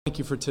Thank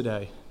you for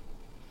today.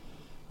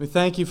 We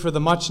thank you for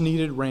the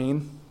much-needed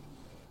rain,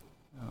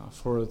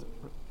 for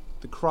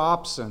the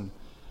crops and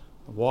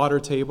the water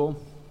table.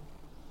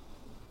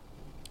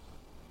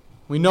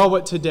 We know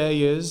what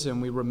today is,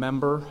 and we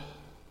remember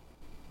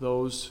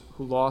those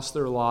who lost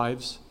their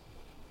lives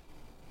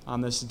on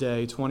this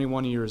day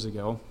 21 years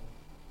ago.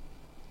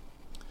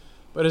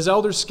 But as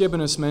Elder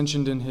Skibanus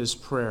mentioned in his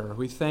prayer,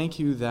 we thank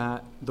you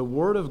that the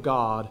Word of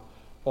God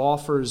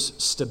offers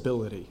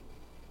stability.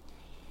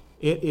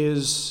 It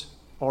is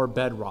our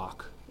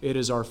bedrock. It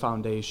is our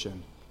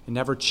foundation. It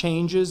never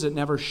changes. It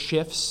never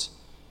shifts.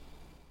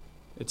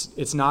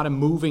 It's not a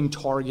moving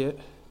target.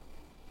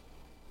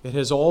 It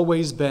has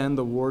always been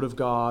the Word of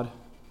God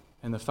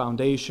and the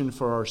foundation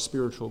for our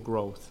spiritual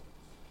growth.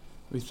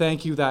 We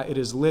thank you that it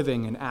is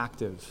living and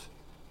active,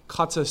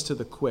 cuts us to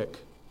the quick,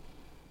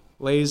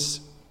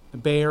 lays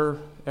bare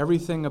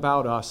everything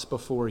about us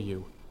before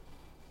you.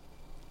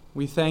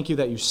 We thank you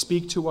that you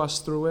speak to us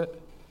through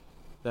it,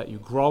 that you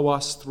grow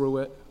us through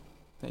it,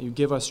 that you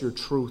give us your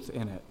truth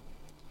in it.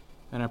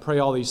 And I pray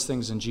all these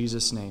things in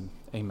Jesus' name.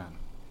 Amen.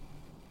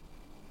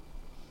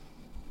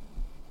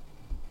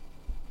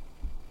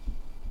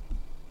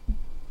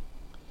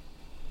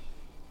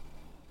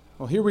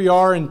 Well, here we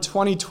are in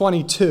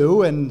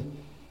 2022, and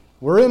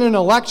we're in an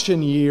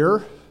election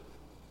year.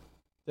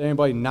 Did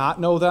anybody not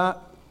know that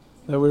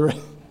we were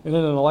in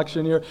an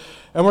election year?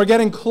 And we're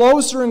getting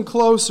closer and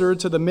closer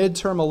to the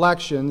midterm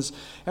elections,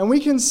 and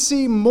we can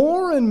see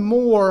more and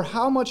more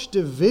how much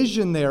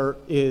division there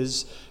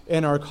is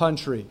in our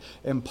country,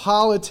 in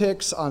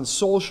politics, on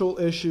social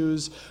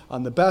issues,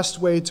 on the best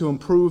way to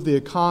improve the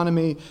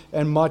economy,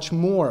 and much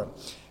more.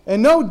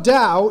 And no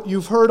doubt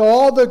you've heard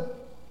all the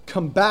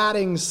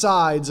combating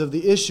sides of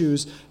the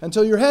issues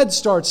until your head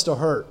starts to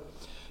hurt.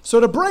 So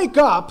to break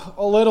up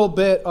a little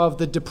bit of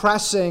the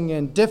depressing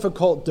and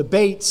difficult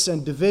debates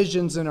and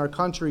divisions in our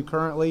country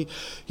currently,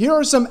 here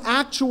are some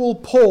actual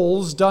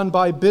polls done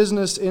by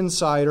Business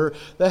Insider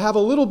that have a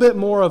little bit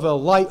more of a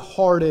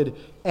lighthearted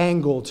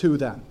angle to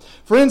them.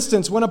 For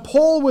instance, when a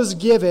poll was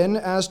given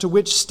as to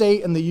which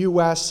state in the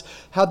U.S.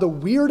 had the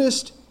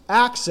weirdest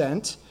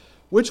accent,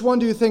 which one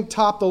do you think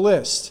topped the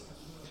list?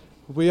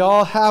 We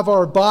all have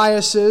our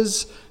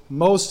biases.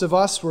 Most of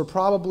us were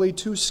probably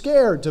too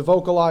scared to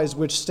vocalize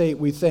which state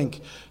we think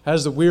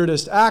has the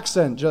weirdest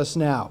accent just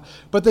now.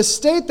 But the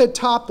state that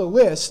topped the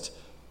list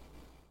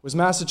was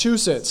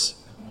Massachusetts.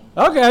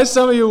 Okay,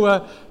 some of you,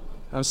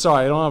 I'm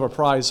sorry, I don't have a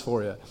prize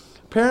for you.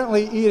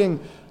 Apparently eating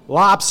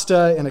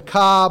lobster in a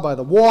car by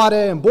the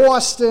water in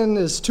Boston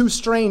is too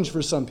strange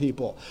for some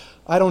people.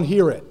 I don't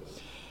hear it.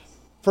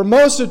 For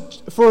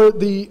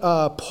the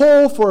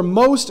poll for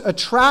most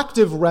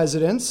attractive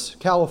residents,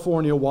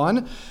 California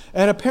won,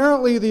 and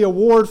apparently the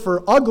award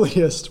for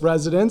ugliest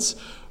residents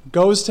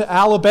goes to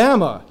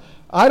Alabama.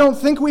 I don't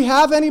think we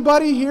have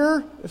anybody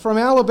here from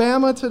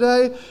Alabama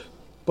today,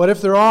 but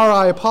if there are,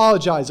 I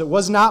apologize. It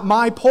was not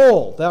my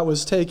poll that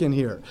was taken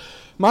here.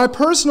 My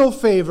personal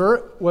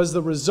favorite was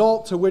the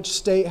result to which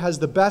state has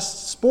the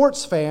best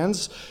sports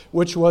fans,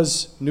 which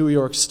was New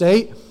York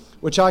State,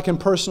 which I can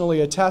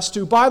personally attest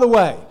to. By the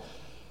way,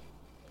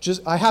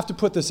 I have to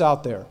put this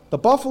out there. The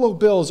Buffalo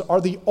Bills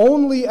are the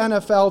only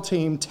NFL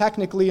team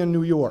technically in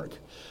New York.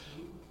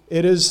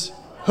 It is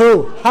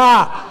who?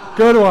 Ha!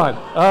 Good one.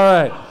 All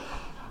right.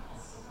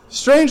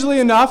 Strangely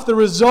enough, the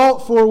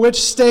result for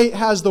which state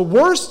has the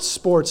worst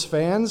sports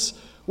fans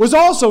was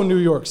also New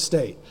York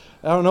State.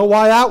 I don't know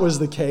why that was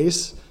the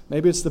case.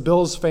 Maybe it's the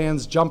Bills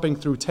fans jumping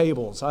through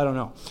tables. I don't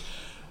know.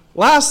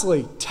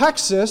 Lastly,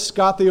 Texas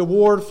got the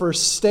award for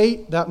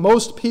state that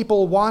most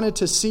people wanted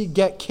to see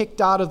get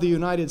kicked out of the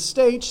United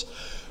States,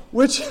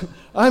 which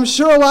I'm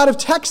sure a lot of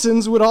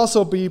Texans would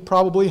also be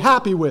probably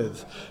happy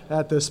with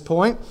at this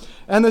point.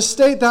 And the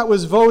state that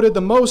was voted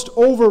the most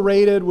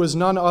overrated was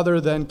none other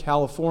than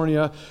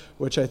California,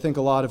 which I think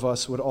a lot of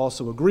us would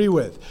also agree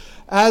with.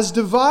 As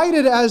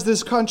divided as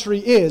this country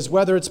is,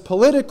 whether it's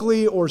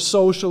politically or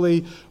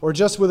socially or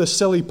just with a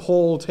silly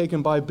poll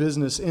taken by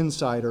Business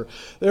Insider,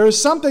 there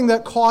is something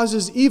that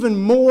causes even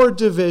more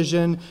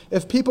division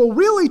if people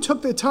really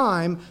took the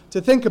time to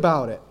think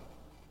about it.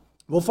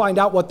 We'll find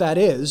out what that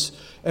is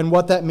and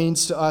what that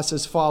means to us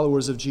as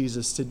followers of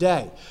Jesus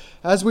today.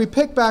 As we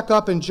pick back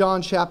up in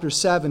John chapter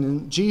 7,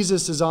 and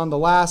Jesus is on the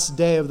last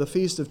day of the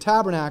Feast of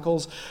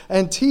Tabernacles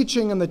and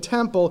teaching in the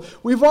temple,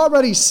 we've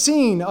already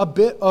seen a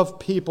bit of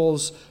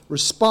people's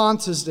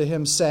responses to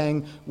him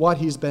saying what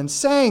he's been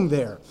saying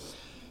there.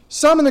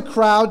 Some in the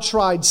crowd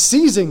tried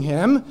seizing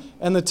him,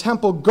 and the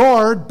temple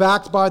guard,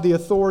 backed by the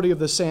authority of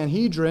the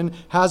Sanhedrin,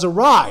 has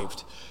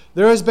arrived.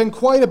 There has been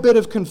quite a bit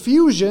of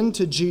confusion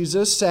to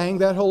Jesus, saying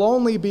that he'll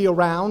only be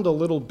around a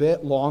little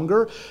bit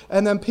longer,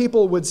 and then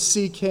people would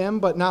seek him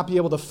but not be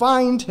able to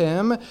find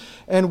him,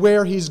 and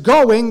where he's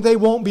going, they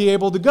won't be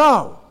able to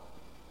go.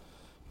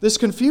 This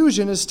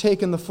confusion has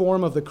taken the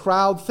form of the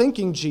crowd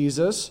thinking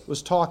Jesus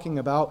was talking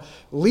about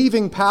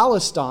leaving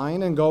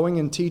Palestine and going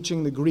and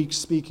teaching the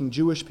Greek-speaking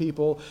Jewish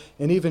people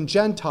and even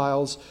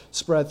Gentiles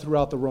spread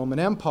throughout the Roman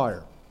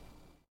Empire.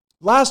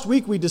 Last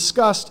week we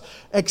discussed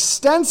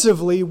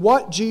extensively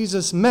what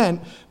Jesus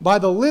meant by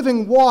the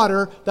living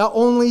water that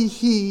only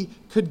He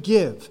could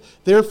give,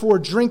 therefore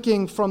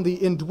drinking from the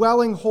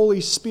indwelling Holy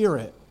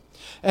Spirit,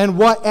 and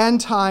what end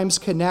times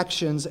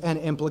connections and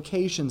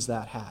implications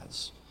that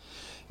has.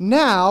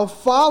 Now,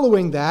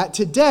 following that,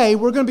 today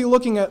we're going to be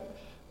looking at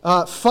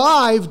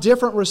 5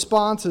 different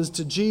responses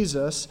to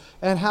Jesus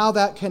and how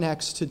that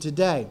connects to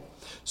today.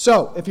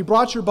 So, if you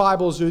brought your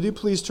Bibles with you,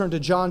 please turn to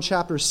John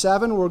chapter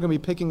 7. We're going to be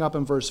picking up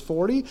in verse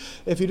 40.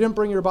 If you didn't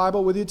bring your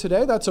Bible with you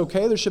today, that's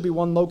okay. There should be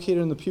one located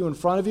in the pew in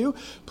front of you.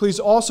 Please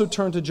also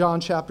turn to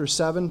John chapter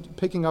 7,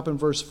 picking up in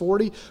verse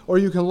 40, or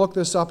you can look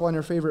this up on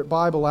your favorite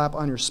Bible app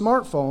on your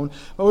smartphone.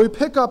 But we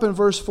pick up in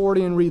verse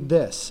 40 and read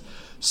this.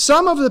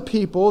 Some of the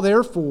people,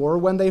 therefore,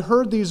 when they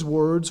heard these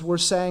words, were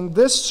saying,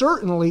 "This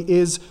certainly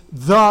is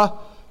the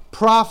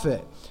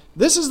prophet."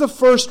 This is the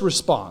first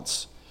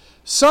response.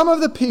 Some of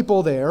the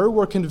people there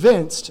were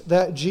convinced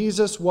that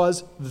Jesus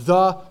was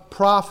the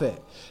prophet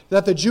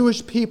that the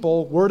Jewish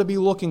people were to be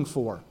looking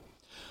for.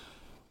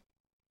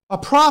 A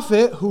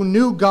prophet who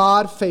knew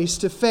God face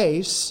to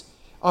face,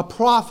 a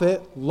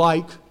prophet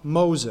like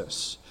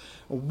Moses.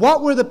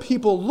 What were the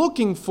people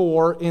looking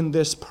for in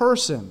this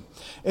person?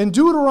 In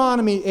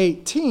Deuteronomy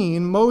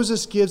 18,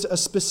 Moses gives a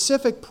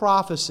specific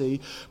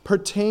prophecy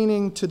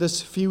pertaining to this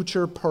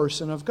future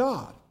person of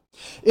God.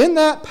 In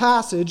that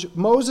passage,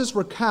 Moses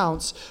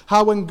recounts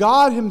how when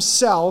God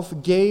himself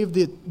gave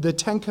the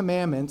Ten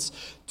Commandments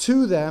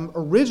to them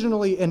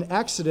originally in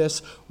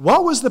Exodus,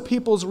 what was the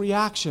people's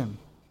reaction?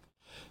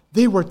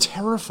 They were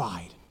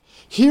terrified.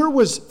 Here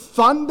was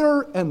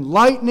thunder and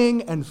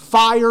lightning and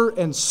fire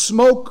and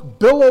smoke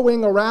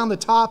billowing around the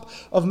top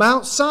of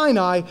Mount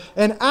Sinai,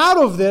 and out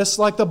of this,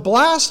 like the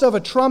blast of a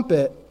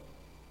trumpet,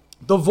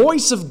 the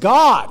voice of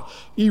God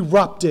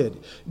erupted,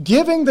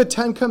 giving the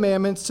Ten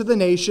Commandments to the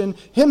nation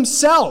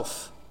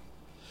himself.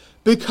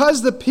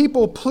 Because the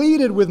people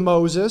pleaded with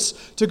Moses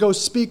to go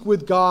speak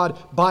with God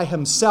by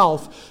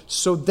himself,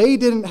 so they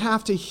didn't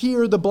have to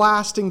hear the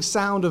blasting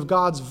sound of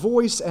God's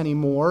voice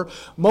anymore,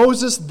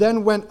 Moses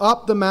then went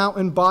up the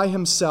mountain by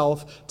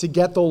himself to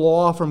get the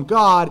law from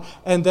God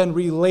and then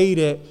relayed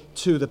it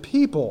to the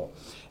people.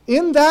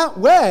 In that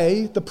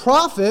way, the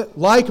prophet,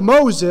 like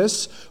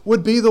Moses,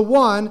 would be the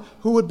one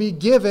who would be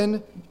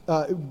given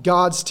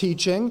God's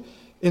teaching,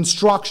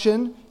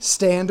 instruction,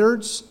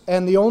 standards,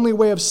 and the only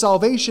way of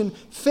salvation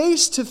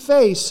face to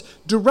face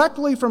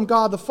directly from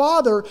God the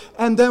Father,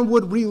 and then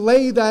would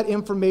relay that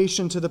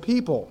information to the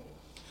people.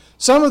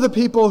 Some of the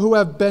people who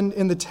have been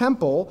in the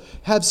temple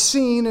have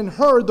seen and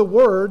heard the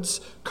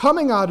words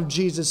coming out of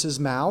Jesus'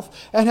 mouth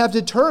and have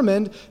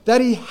determined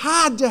that he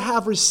had to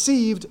have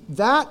received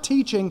that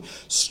teaching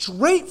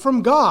straight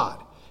from God,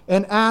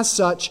 and as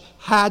such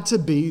had to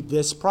be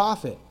this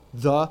prophet,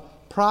 the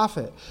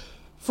prophet.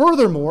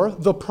 Furthermore,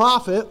 the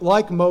prophet,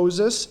 like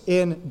Moses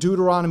in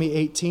Deuteronomy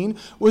 18,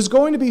 was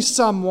going to be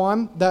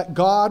someone that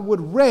God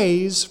would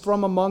raise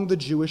from among the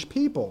Jewish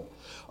people,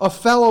 a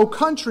fellow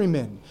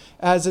countryman,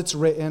 as it's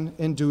written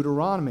in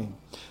Deuteronomy.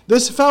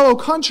 This fellow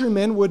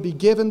countryman would be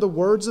given the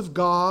words of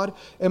God,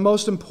 and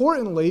most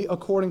importantly,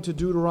 according to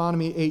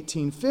Deuteronomy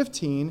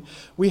 18:15,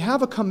 we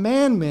have a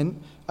commandment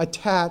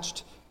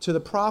attached to the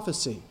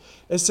prophecy.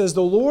 It says,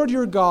 "The Lord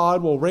your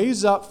God will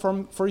raise up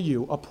for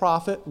you a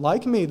prophet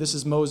like me," this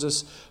is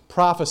Moses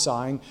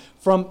prophesying,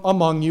 "from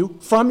among you,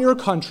 from your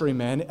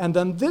countrymen, and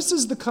then this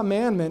is the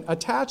commandment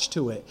attached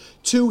to it.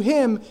 To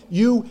him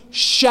you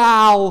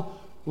shall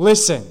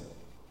listen."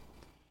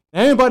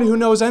 Anybody who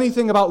knows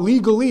anything about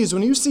legalese,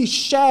 when you see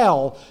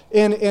 "shall"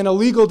 in a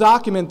legal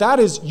document, that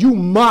is, you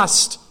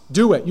must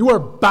do it. You are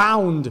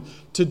bound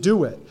to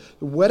do it.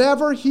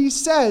 Whatever he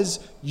says,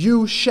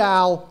 you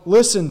shall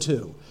listen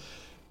to.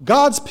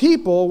 God's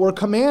people were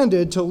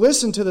commanded to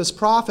listen to this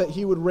prophet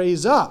he would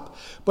raise up.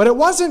 But it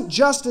wasn't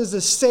just as a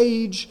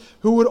sage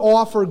who would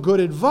offer good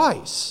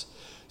advice.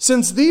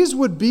 Since these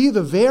would be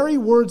the very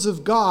words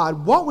of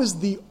God, what was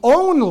the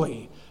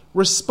only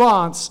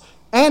response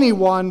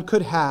anyone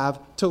could have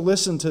to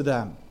listen to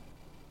them?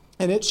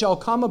 "And it shall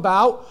come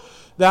about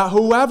that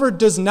whoever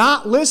does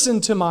not listen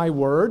to my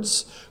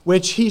words,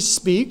 which he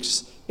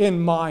speaks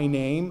in my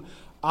name,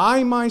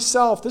 I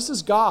myself," this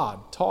is God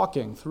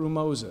talking through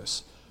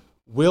Moses,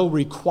 "will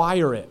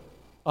require it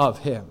of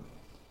him."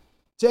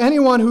 To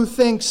anyone who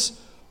thinks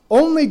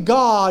only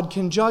God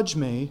can judge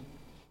me,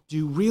 do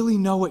you really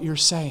know what you're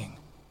saying?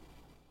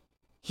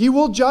 He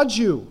will judge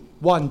you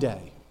one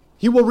day.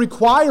 He will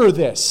require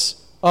this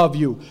of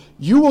you.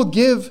 You will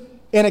give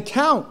an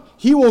account.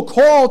 He will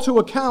call to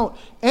account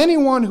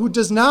anyone who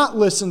does not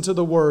listen to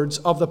the words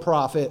of the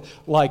prophet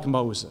like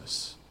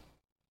Moses.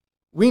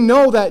 We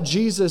know that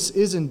Jesus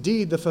is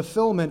indeed the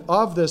fulfillment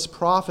of this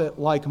prophet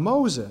like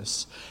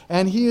Moses,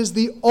 and he is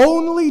the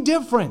only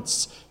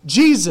difference.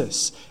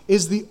 Jesus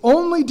is the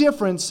only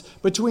difference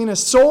between a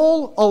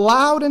soul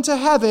allowed into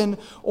heaven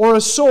or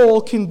a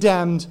soul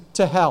condemned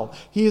to hell.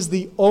 He is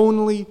the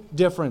only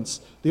difference,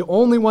 the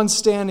only one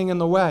standing in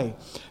the way.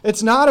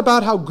 It's not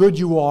about how good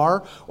you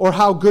are or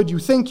how good you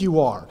think you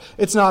are.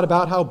 It's not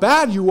about how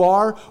bad you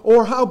are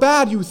or how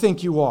bad you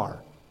think you are.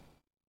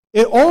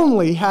 It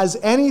only has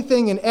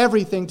anything and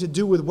everything to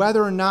do with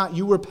whether or not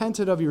you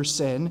repented of your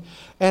sin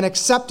and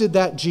accepted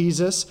that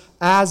Jesus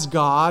as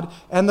God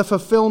and the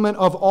fulfillment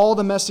of all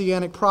the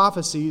messianic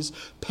prophecies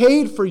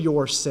paid for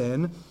your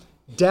sin,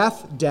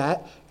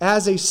 debt,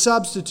 as a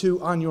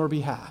substitute on your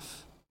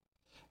behalf.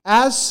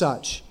 As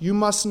such, you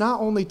must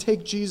not only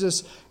take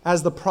Jesus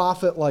as the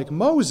prophet like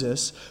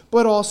Moses,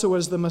 but also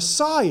as the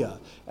Messiah,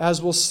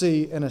 as we'll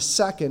see in a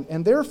second,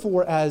 and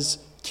therefore as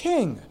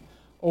king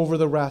over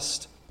the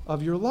rest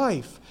of your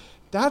life.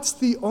 That's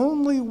the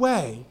only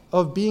way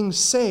of being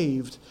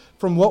saved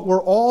from what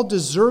we're all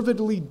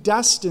deservedly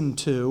destined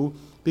to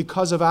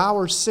because of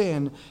our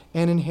sin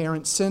and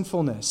inherent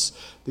sinfulness.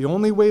 The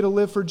only way to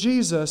live for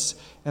Jesus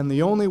and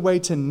the only way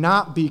to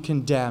not be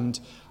condemned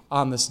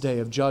on this day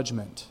of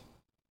judgment.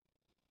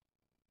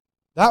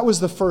 That was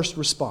the first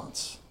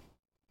response.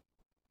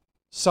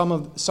 Some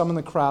in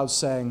the crowd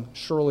saying,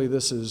 surely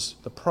this is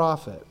the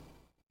prophet.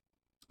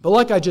 But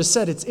like I just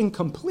said, it's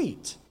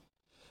incomplete.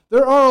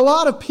 There are a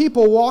lot of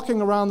people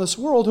walking around this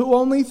world who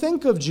only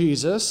think of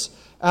Jesus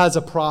as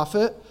a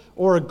prophet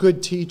or a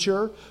good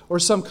teacher or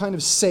some kind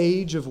of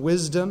sage of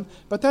wisdom,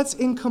 but that's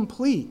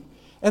incomplete.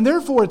 And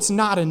therefore, it's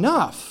not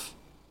enough.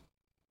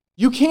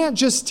 You can't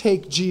just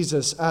take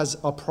Jesus as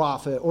a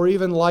prophet or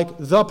even like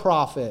the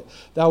prophet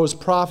that was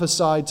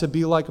prophesied to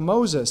be like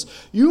Moses.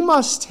 You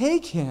must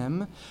take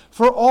him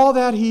for all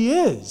that he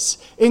is,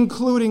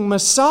 including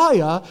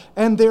Messiah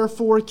and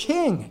therefore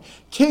king.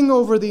 King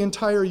over the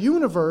entire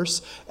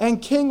universe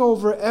and king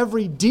over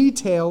every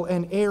detail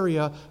and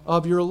area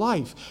of your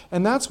life.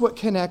 And that's what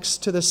connects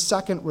to the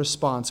second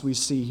response we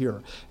see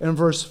here in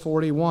verse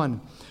 41.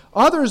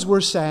 Others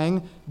were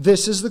saying,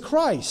 this is the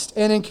Christ.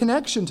 And in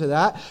connection to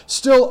that,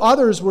 still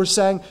others were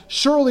saying,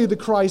 surely the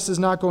Christ is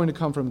not going to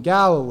come from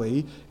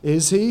Galilee,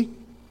 is he?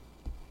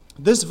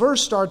 This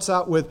verse starts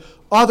out with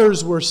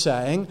others were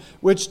saying,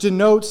 which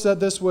denotes that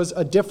this was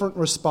a different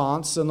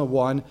response than the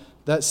one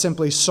that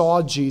simply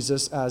saw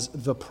Jesus as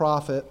the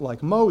prophet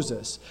like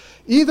Moses,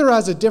 either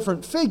as a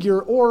different figure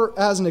or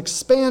as an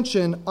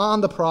expansion on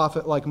the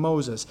prophet like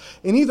Moses.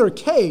 In either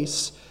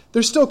case,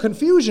 there's still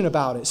confusion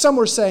about it. Some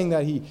were saying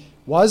that he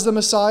was the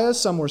Messiah.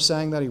 Some were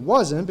saying that he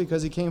wasn't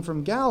because he came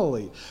from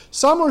Galilee.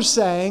 Some were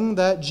saying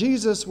that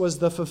Jesus was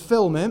the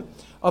fulfillment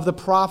of the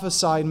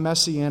prophesied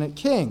messianic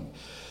king.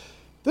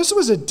 This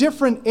was a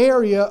different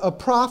area of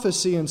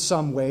prophecy in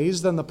some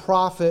ways than the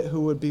prophet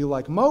who would be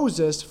like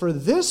Moses, for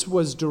this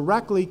was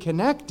directly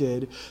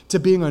connected to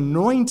being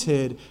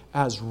anointed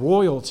as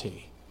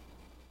royalty.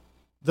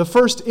 The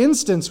first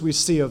instance we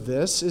see of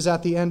this is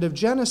at the end of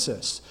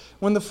Genesis,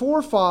 when the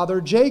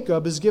forefather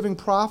Jacob is giving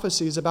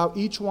prophecies about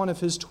each one of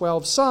his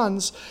 12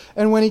 sons,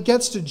 and when he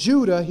gets to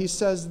Judah, he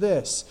says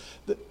this,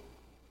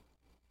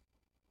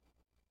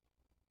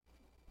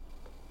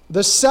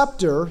 the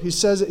scepter, he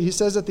says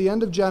at the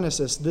end of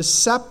Genesis, the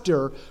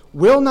scepter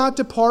will not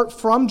depart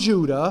from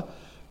Judah,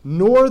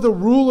 nor the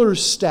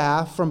ruler's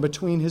staff from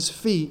between his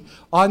feet,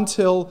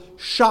 until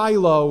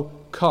Shiloh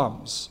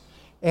comes.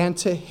 And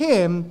to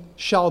him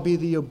shall be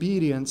the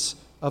obedience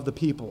of the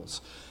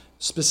peoples.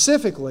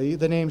 Specifically,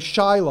 the name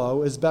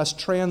Shiloh is best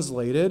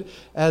translated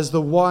as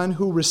the one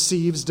who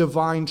receives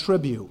divine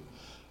tribute,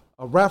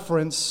 a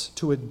reference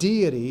to a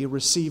deity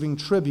receiving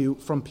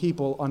tribute from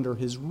people under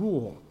his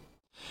rule.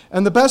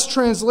 And the best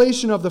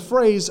translation of the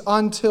phrase,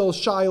 until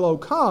Shiloh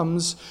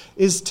comes,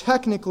 is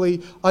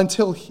technically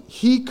until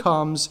he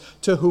comes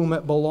to whom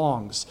it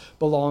belongs.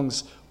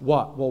 Belongs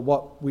what? Well,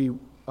 what we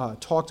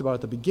talked about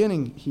at the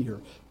beginning here.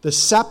 The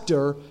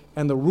scepter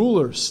and the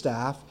ruler's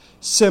staff,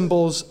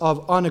 symbols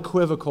of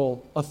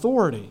unequivocal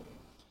authority.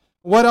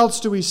 What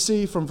else do we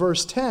see from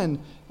verse 10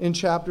 in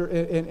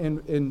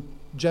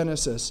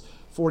Genesis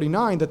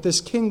 49? That this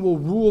king will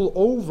rule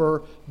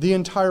over the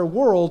entire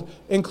world,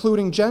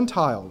 including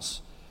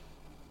Gentiles.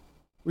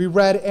 We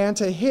read, and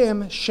to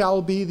him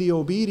shall be the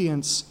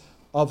obedience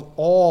of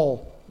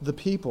all the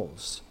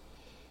peoples.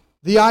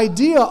 The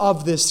idea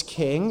of this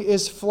king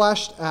is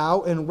fleshed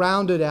out and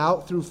rounded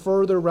out through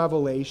further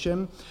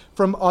revelation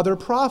from other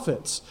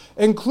prophets,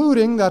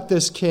 including that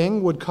this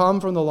king would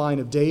come from the line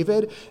of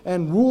David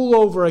and rule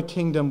over a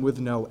kingdom with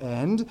no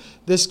end.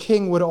 This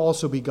king would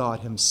also be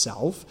God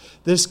himself.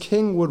 This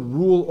king would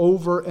rule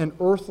over an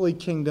earthly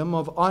kingdom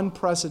of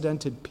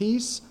unprecedented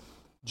peace,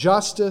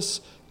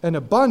 justice, and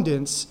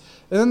abundance.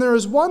 And then there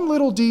is one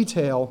little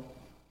detail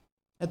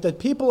that the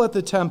people at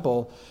the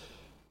temple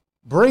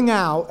bring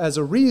out as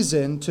a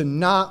reason to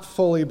not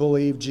fully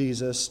believe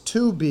Jesus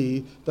to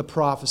be the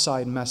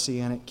prophesied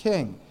messianic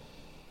king.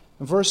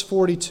 In verse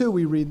 42,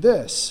 we read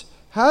this,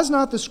 Has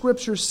not the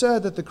Scripture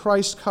said that the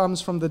Christ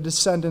comes from the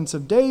descendants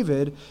of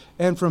David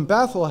and from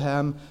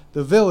Bethlehem,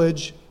 the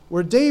village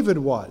where David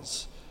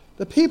was?"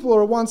 The people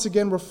are once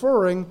again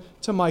referring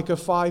to Micah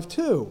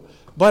 5:2.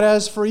 "But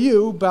as for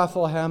you,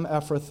 Bethlehem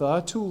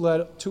Ephrathah,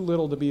 too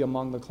little to be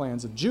among the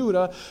clans of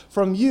Judah,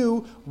 from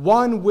you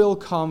one will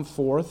come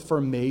forth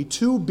for me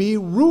to be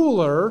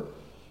ruler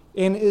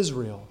in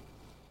Israel."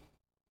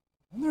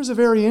 And there's a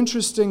very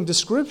interesting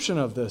description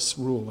of this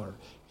ruler.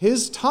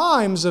 His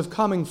times of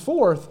coming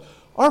forth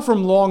are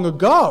from long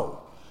ago,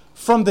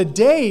 from the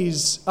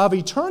days of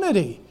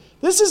eternity.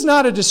 This is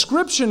not a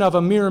description of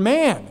a mere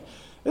man.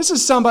 This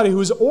is somebody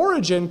whose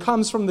origin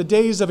comes from the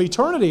days of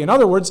eternity. In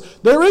other words,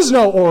 there is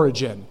no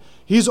origin.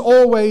 He's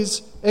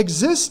always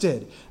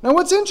existed. Now,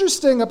 what's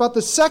interesting about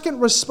the second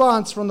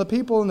response from the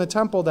people in the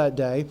temple that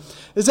day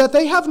is that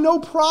they have no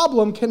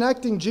problem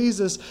connecting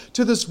Jesus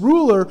to this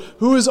ruler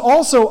who is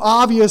also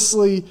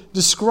obviously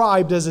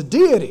described as a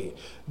deity.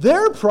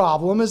 Their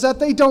problem is that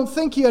they don't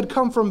think he had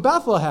come from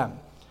Bethlehem.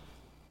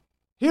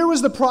 Here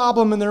was the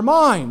problem in their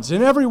minds.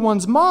 In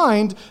everyone's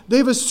mind,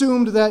 they've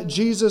assumed that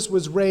Jesus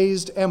was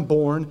raised and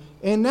born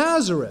in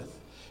Nazareth,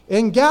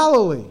 in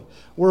Galilee,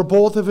 where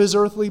both of his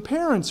earthly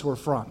parents were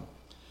from.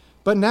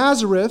 But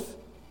Nazareth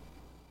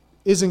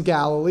is in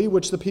Galilee,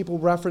 which the people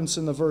referenced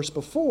in the verse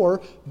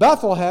before.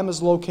 Bethlehem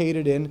is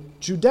located in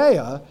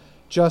Judea,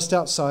 just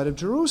outside of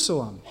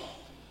Jerusalem.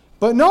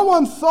 But no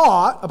one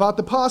thought about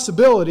the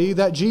possibility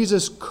that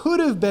Jesus could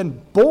have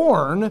been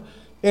born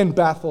in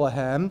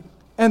Bethlehem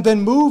and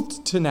then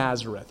moved to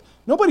Nazareth.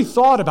 Nobody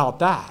thought about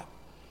that.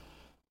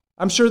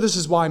 I'm sure this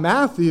is why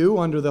Matthew,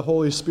 under the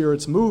Holy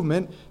Spirit's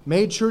movement,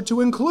 made sure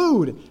to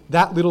include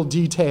that little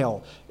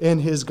detail in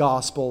his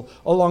gospel,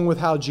 along with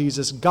how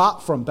Jesus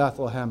got from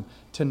Bethlehem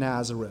to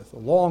Nazareth, a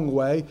long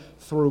way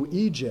through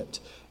Egypt.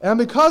 And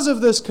because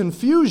of this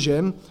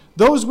confusion,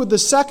 those with the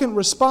second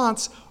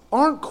response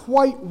aren't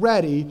quite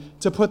ready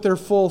to put their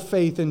full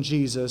faith in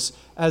Jesus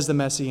as the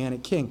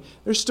Messianic King.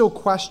 They're still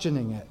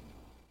questioning it.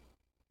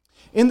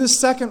 In this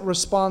second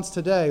response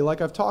today,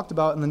 like I've talked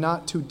about in the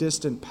not too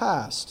distant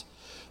past,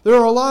 there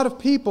are a lot of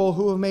people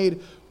who have made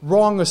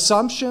wrong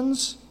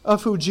assumptions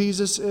of who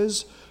Jesus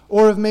is,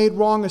 or have made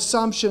wrong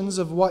assumptions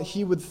of what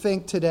he would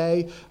think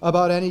today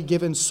about any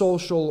given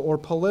social or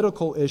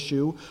political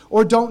issue,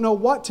 or don't know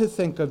what to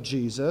think of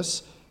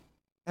Jesus,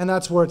 and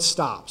that's where it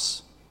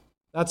stops.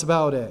 That's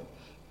about it.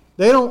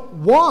 They don't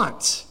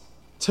want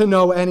to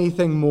know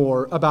anything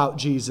more about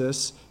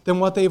Jesus than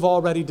what they've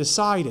already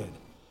decided.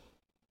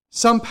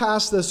 Some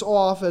pass this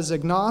off as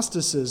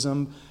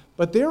agnosticism,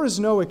 but there is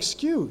no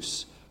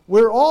excuse.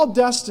 We're all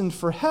destined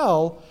for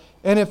hell,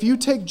 and if you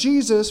take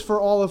Jesus for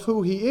all of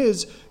who he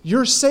is,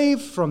 you're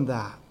saved from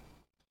that.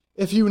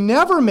 If you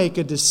never make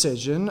a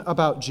decision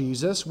about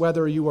Jesus,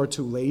 whether you are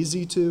too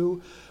lazy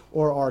to,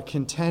 or are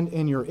content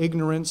in your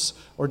ignorance,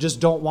 or just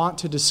don't want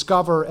to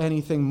discover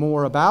anything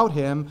more about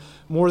him,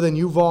 more than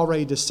you've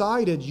already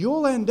decided,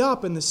 you'll end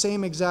up in the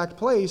same exact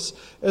place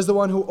as the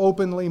one who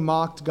openly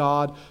mocked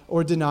God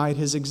or denied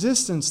his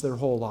existence their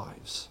whole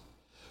lives.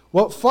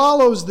 What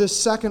follows this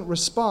second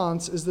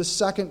response is the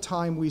second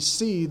time we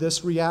see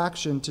this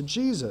reaction to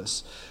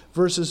Jesus,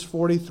 verses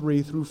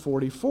 43 through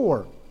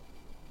 44.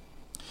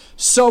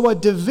 So a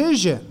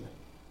division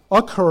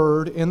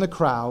occurred in the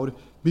crowd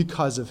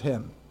because of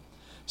him.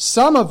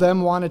 Some of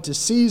them wanted to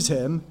seize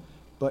him,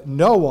 but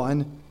no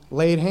one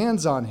laid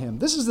hands on him.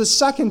 This is the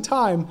second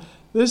time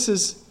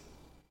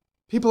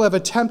people have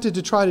attempted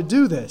to try to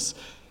do this.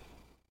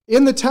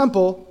 In the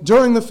temple,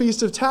 during the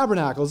Feast of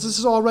Tabernacles, this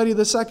is already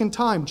the second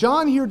time.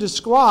 John here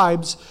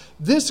describes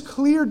this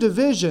clear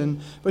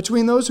division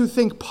between those who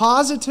think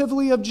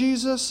positively of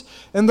Jesus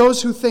and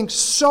those who think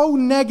so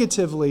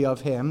negatively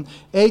of him,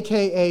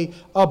 aka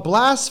a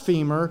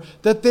blasphemer,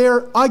 that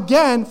they're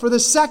again, for the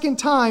second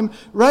time,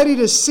 ready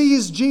to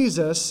seize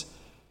Jesus,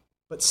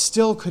 but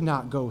still could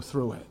not go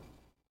through it.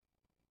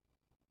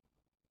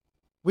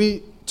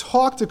 We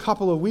talked a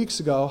couple of weeks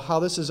ago how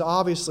this is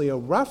obviously a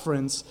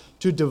reference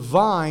to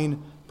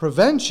divine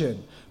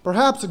prevention.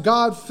 Perhaps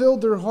God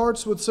filled their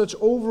hearts with such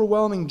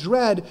overwhelming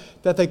dread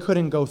that they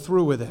couldn't go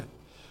through with it.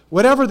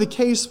 Whatever the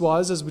case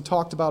was, as we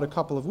talked about a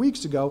couple of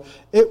weeks ago,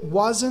 it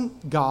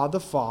wasn't God the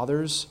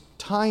Father's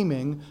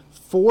timing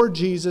for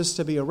Jesus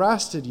to be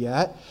arrested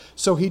yet,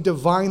 so he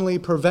divinely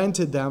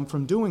prevented them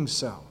from doing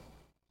so.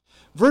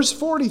 Verse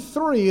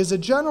 43 is a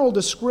general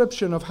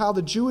description of how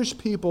the Jewish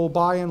people,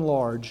 by and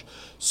large,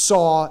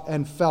 saw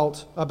and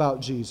felt about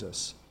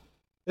Jesus.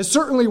 It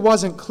certainly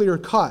wasn't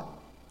clear-cut.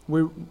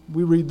 We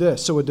read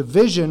this. So a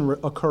division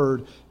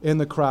occurred in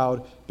the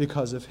crowd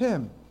because of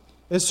him.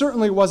 It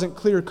certainly wasn't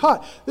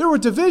clear-cut. There were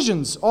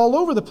divisions all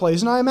over the place,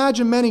 and I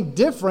imagine many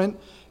different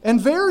and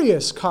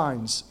various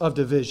kinds of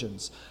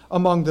divisions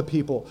among the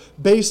people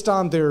based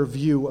on their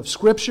view of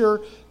Scripture,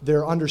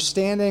 their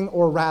understanding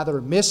or rather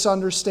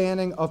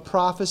misunderstanding of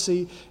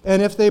prophecy,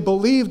 and if they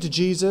believed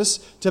Jesus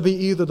to be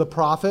either the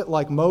prophet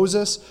like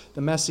Moses,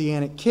 the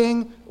Messianic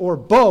King, or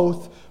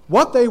both,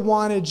 what they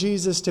wanted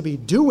Jesus to be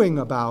doing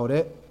about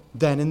it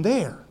then and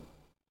there.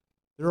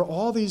 There are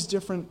all these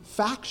different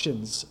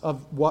factions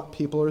of what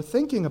people are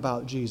thinking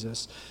about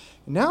Jesus.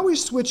 And now we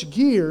switch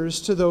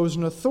gears to those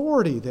in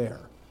authority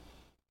there.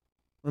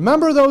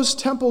 Remember those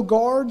temple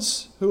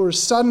guards who were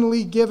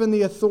suddenly given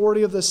the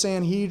authority of the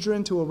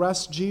Sanhedrin to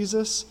arrest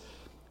Jesus?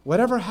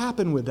 Whatever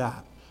happened with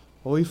that?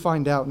 Well, we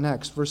find out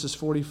next, verses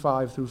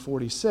 45 through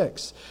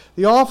 46.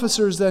 The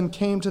officers then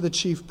came to the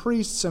chief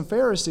priests and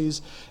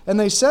Pharisees, and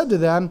they said to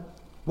them,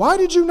 "Why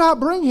did you not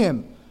bring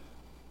him?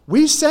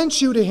 We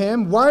sent you to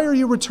him. Why are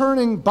you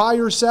returning by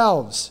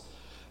yourselves?"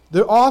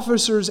 The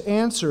officers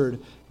answered,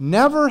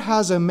 "Never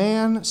has a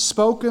man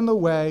spoken the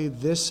way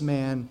this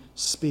man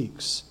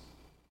speaks."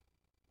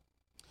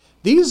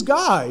 These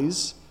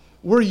guys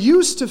were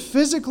used to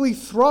physically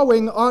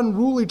throwing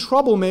unruly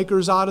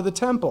troublemakers out of the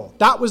temple.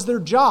 That was their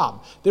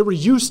job. They were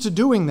used to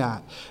doing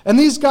that. And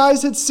these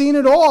guys had seen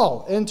it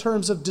all in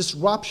terms of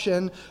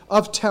disruption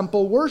of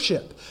temple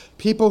worship.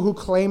 People who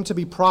claimed to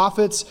be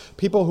prophets,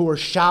 people who were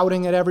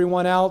shouting at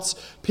everyone else,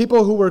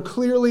 people who were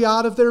clearly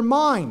out of their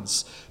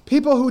minds,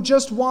 people who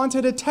just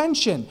wanted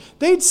attention.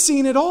 They'd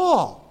seen it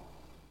all.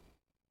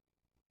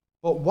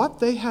 But what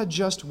they had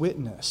just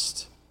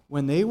witnessed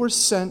when they were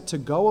sent to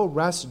go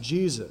arrest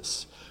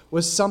Jesus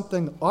was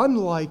something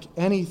unlike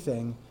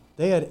anything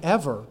they had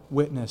ever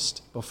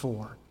witnessed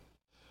before.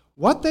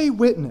 What they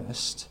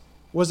witnessed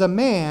was a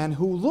man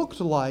who looked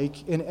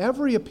like, in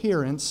every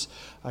appearance,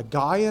 a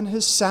guy in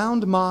his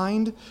sound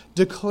mind,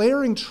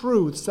 declaring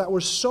truths that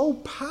were so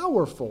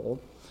powerful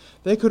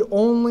they could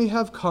only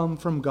have come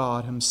from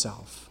God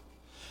himself.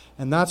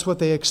 And that's what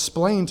they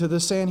explained to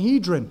the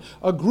Sanhedrin,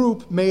 a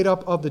group made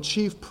up of the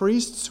chief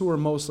priests, who were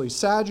mostly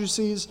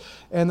Sadducees,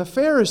 and the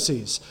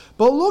Pharisees.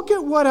 But look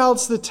at what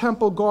else the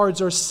temple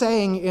guards are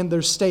saying in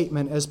their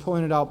statement, as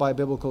pointed out by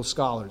biblical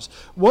scholars.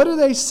 What do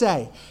they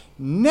say?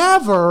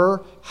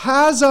 Never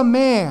has a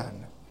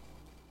man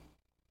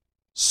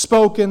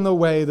spoken the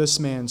way this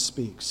man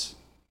speaks.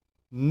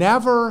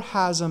 Never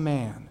has a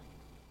man.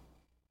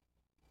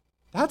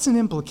 That's an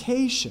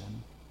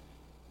implication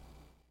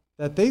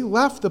that they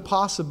left the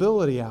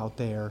possibility out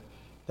there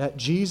that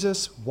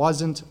Jesus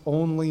wasn't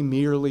only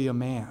merely a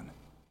man,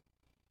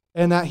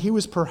 and that he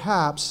was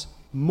perhaps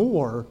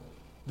more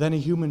than a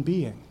human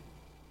being.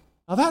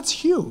 Now that's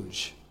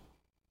huge.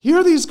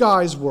 Here these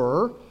guys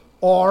were,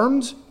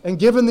 armed and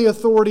given the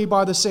authority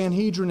by the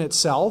Sanhedrin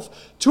itself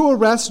to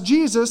arrest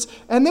Jesus,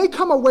 and they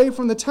come away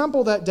from the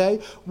temple that day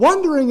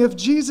wondering if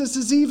Jesus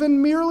is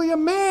even merely a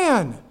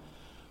man,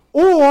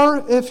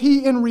 or if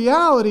he in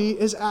reality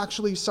is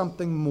actually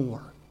something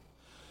more.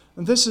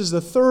 And this is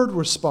the third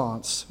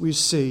response we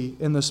see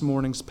in this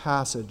morning's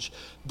passage,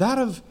 that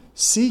of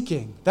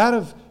seeking, that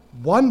of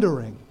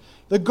wondering.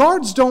 The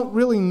guards don't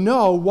really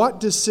know what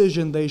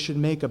decision they should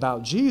make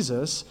about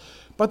Jesus,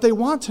 but they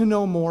want to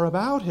know more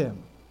about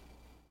him.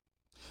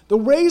 The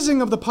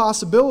raising of the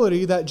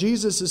possibility that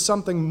Jesus is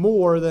something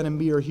more than a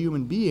mere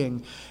human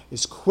being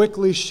is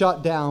quickly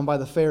shut down by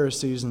the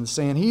Pharisees and the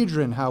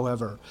Sanhedrin,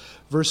 however.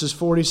 Verses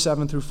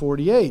 47 through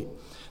 48.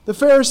 The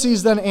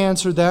Pharisees then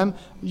answered them,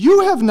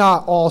 "You have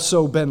not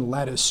also been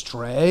led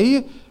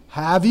astray,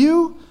 have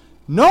you?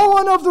 No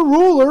one of the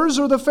rulers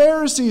or the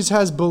Pharisees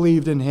has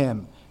believed in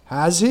him,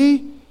 has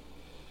he?"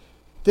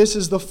 This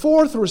is the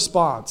fourth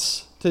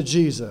response to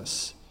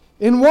Jesus.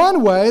 In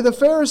one way, the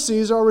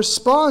Pharisees are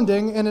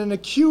responding in an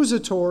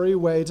accusatory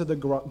way to the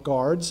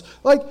guards,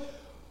 like,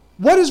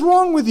 "What is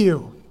wrong with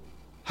you?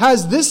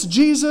 Has this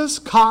Jesus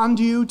conned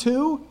you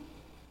too?"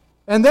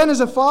 And then as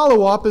a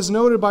follow-up, as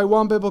noted by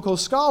one biblical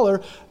scholar,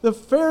 the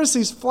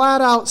Pharisees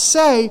flat out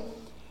say,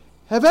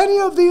 "Have any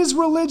of these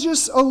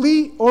religious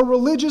elite or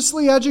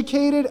religiously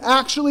educated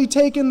actually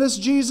taken this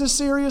Jesus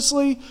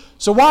seriously?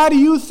 So why do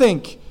you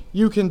think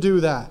you can do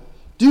that?"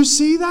 Do you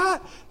see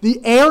that?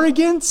 The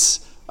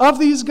arrogance of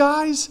these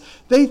guys?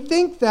 They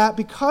think that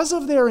because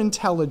of their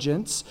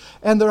intelligence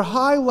and their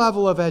high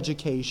level of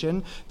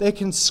education, they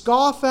can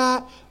scoff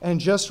at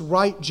and just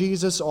write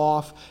Jesus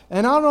off.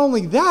 And not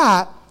only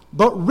that,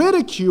 but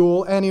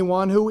ridicule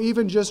anyone who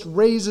even just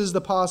raises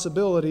the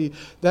possibility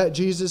that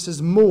Jesus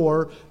is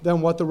more than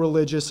what the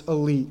religious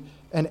elite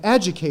and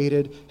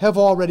educated have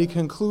already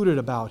concluded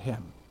about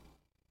him.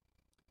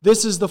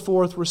 This is the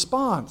fourth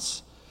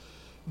response,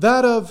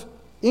 that of,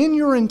 in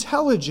your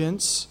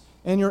intelligence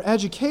and your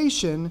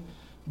education,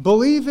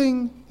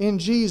 believing in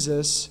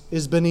Jesus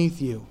is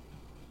beneath you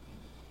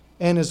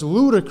and is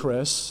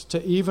ludicrous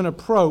to even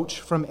approach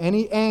from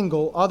any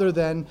angle other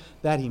than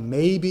that he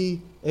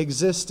maybe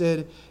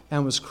existed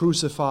and was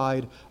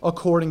crucified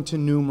according to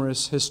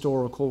numerous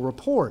historical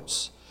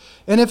reports.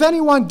 And if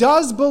anyone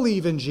does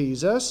believe in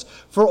Jesus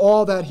for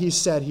all that he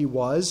said he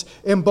was,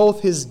 in both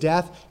his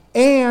death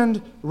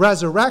and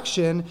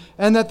resurrection,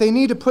 and that they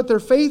need to put their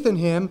faith in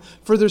him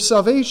for their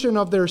salvation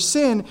of their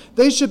sin,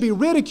 they should be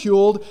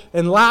ridiculed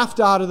and laughed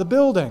out of the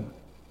building.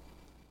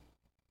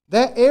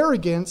 That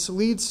arrogance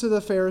leads to the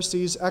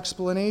Pharisees'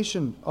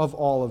 explanation of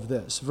all of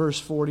this. Verse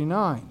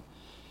 49.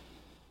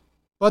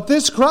 "But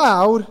this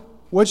crowd,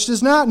 which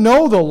does not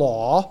know the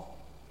law,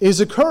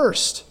 is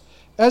accursed.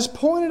 As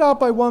pointed out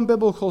by one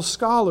biblical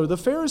scholar, the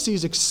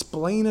Pharisees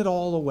explain it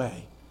all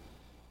away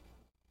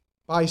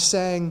by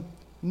saying,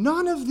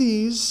 none of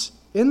these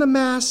in the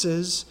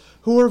masses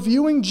who are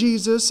viewing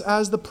Jesus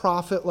as the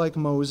prophet like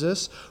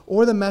Moses,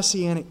 or the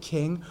Messianic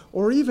king,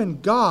 or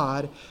even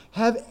God,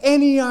 have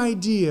any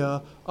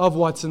idea of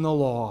what's in the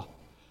law.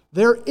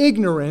 Their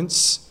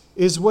ignorance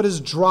is what is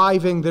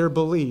driving their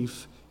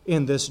belief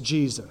in this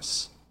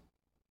Jesus.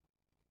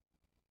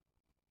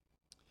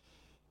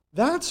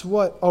 That's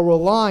what a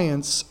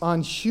reliance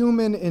on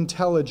human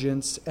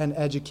intelligence and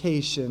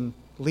education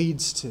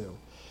leads to.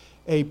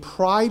 A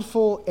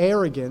prideful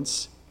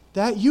arrogance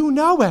that you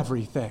know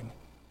everything.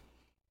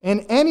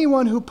 And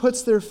anyone who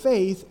puts their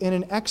faith in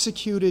an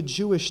executed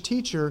Jewish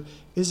teacher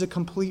is a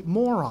complete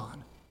moron.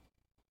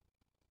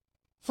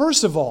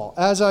 First of all,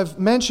 as I've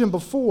mentioned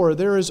before,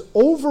 there is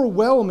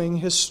overwhelming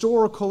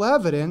historical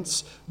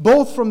evidence,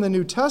 both from the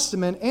New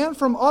Testament and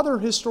from other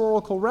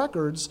historical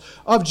records,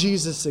 of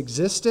Jesus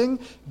existing,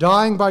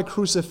 dying by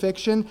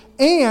crucifixion,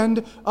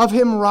 and of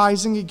him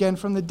rising again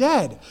from the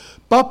dead.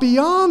 But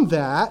beyond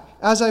that,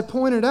 as I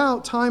pointed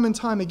out time and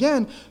time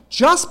again,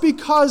 just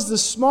because the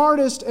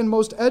smartest and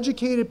most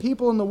educated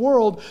people in the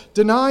world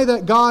deny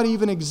that God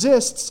even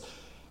exists,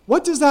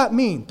 what does that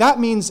mean? That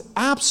means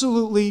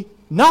absolutely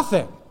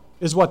nothing.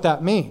 Is what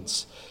that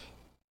means.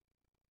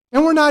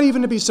 And we're not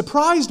even to be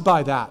surprised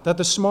by that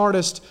the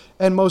smartest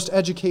and most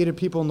educated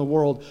people in the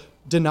world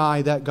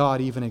deny that God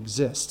even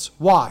exists.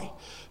 Why?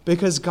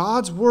 Because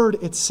God's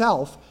word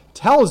itself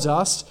tells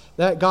us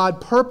that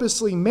God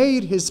purposely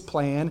made his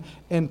plan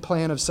and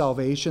plan of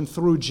salvation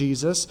through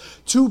Jesus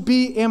to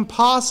be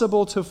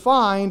impossible to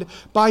find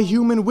by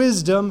human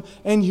wisdom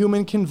and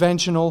human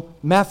conventional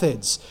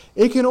methods.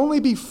 It can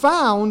only be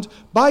found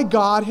by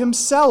God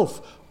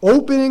himself,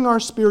 opening our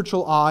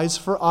spiritual eyes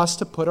for us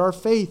to put our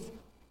faith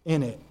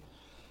in it.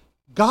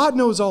 God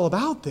knows all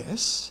about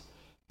this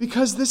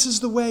because this is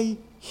the way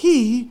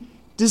he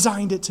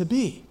designed it to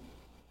be.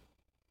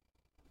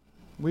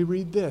 We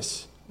read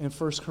this in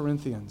 1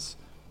 Corinthians.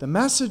 The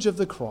message of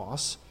the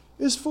cross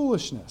is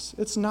foolishness.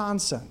 It's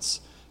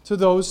nonsense to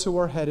those who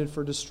are headed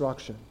for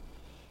destruction.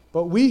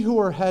 But we who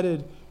are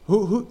headed,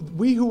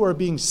 we who are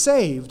being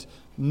saved,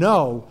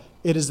 know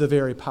it is the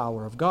very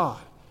power of God.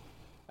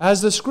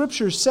 As the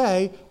scriptures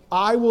say,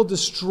 I will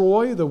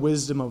destroy the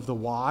wisdom of the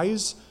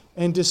wise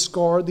and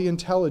discard the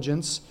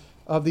intelligence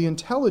of the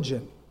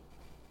intelligent.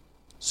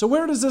 So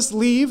where does this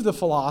leave the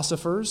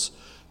philosophers,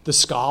 the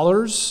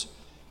scholars,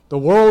 the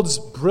world's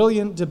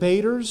brilliant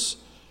debaters?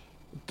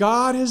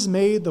 God has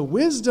made the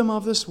wisdom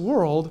of this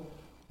world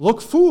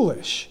look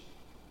foolish,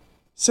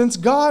 since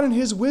God in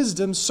his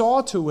wisdom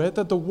saw to it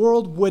that the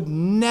world would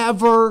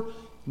never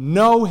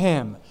know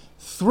him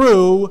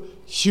through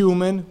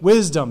human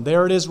wisdom.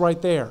 There it is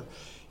right there.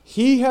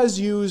 He has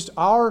used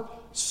our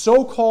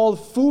so-called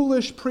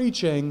foolish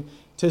preaching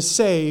to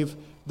save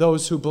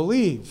those who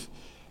believe.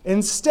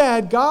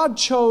 Instead, God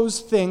chose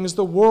things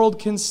the world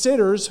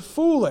considers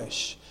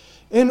foolish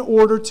in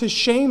order to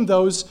shame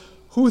those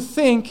who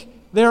think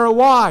they're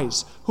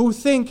wise, who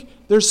think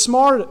they're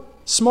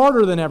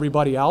smarter than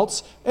everybody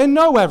else and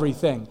know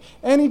everything.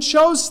 And he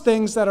chose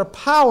things that are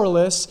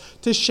powerless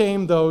to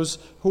shame those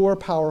who are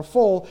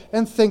powerful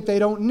and think they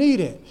don't need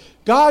it.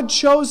 God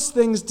chose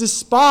things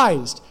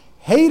despised,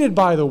 hated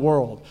by the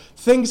world,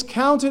 things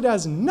counted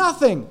as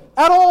nothing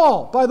at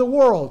all by the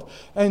world,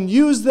 and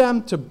used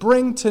them to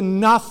bring to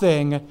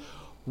nothing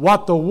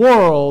what the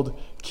world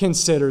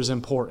considers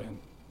important.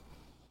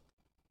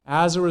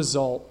 As a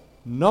result,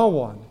 no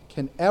one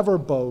can ever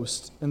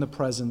boast in the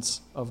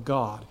presence of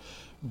God.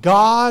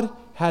 God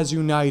has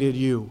united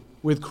you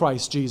with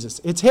Christ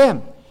Jesus. It's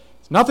him.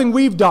 It's nothing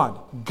we've done.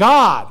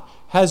 God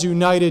has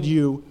united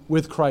you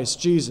with Christ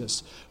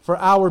Jesus. For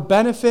our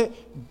benefit,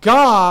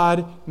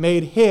 God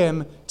made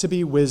him to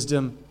be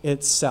wisdom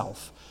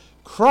itself.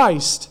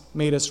 Christ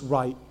made us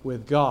right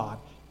with God.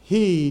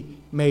 He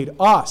made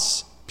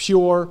us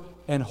pure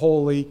and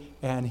holy,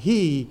 and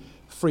he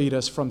freed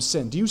us from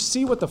sin. Do you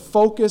see what the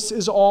focus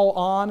is all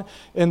on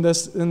in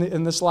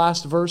this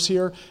last verse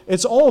here?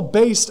 It's all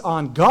based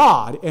on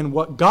God and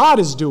what God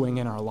is doing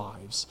in our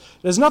lives.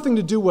 It has nothing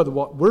to do with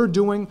what we're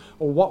doing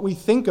or what we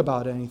think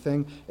about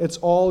anything. It's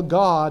all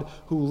God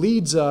who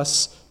leads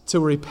us to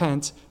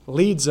repent,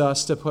 leads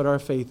us to put our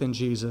faith in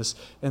Jesus.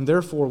 And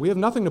therefore, we have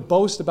nothing to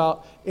boast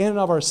about in and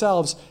of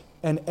ourselves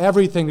and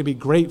everything to be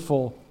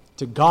grateful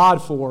to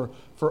God for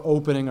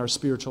opening our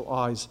spiritual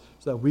eyes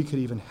so that we could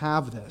even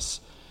have this.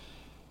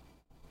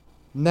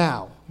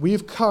 Now,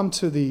 we've come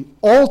to the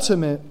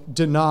ultimate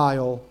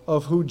denial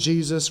of who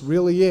Jesus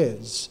really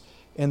is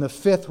in the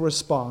fifth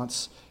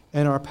response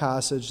in our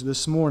passage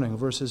this morning,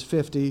 verses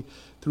 50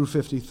 through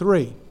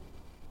 53.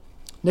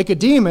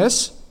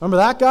 Nicodemus, remember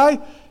that guy?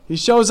 He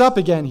shows up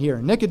again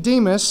here.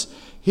 Nicodemus,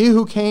 he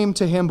who came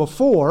to him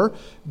before,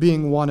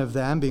 being one of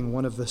them, being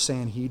one of the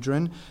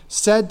Sanhedrin,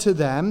 said to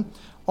them,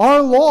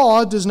 "Our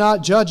law does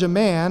not judge a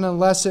man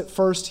unless it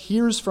first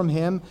hears from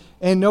him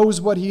and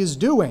knows what he is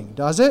doing,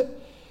 does it?"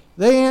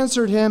 They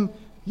answered him,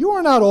 "You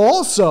are not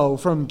also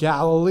from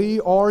Galilee,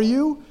 are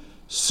you?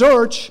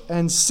 Search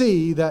and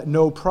see that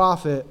no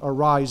prophet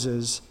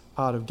arises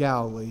out of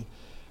Galilee.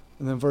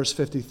 And then verse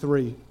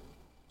 53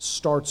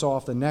 starts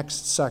off the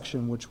next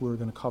section, which we're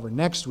going to cover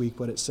next week,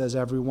 but it says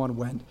everyone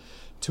went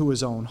to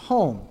his own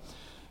home.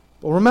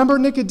 But remember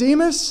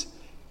Nicodemus?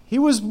 He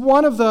was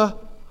one of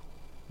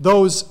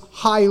those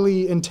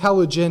highly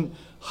intelligent,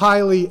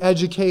 highly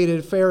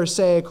educated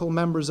Pharisaical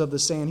members of the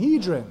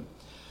Sanhedrin.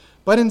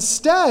 But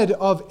instead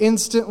of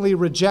instantly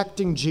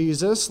rejecting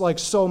Jesus like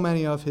so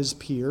many of his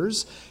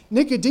peers,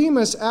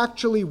 Nicodemus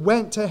actually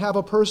went to have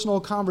a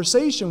personal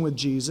conversation with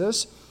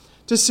Jesus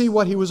to see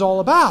what he was all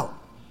about.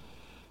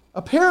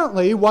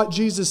 Apparently, what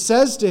Jesus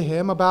says to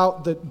him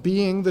about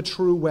being the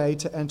true way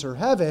to enter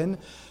heaven,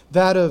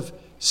 that of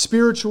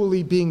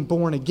spiritually being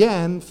born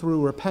again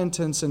through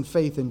repentance and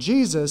faith in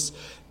Jesus,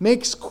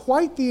 makes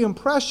quite the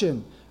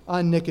impression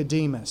on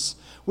Nicodemus.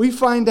 We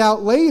find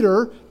out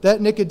later that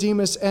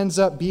Nicodemus ends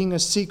up being a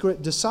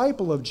secret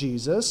disciple of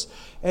Jesus,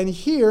 and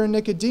here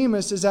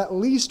Nicodemus is at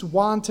least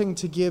wanting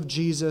to give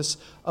Jesus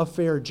a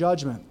fair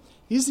judgment.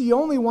 He's the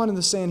only one in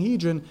the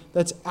Sanhedrin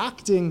that's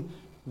acting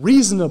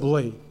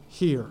reasonably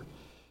here.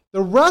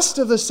 The rest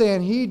of the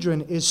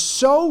Sanhedrin is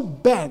so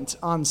bent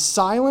on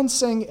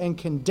silencing and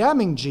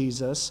condemning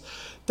Jesus,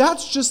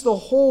 that's just the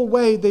whole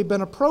way they've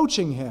been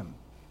approaching him.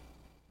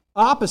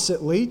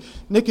 Oppositely,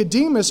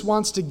 Nicodemus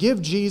wants to give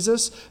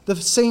Jesus the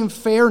same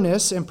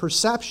fairness and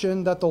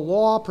perception that the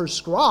law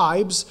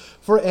prescribes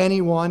for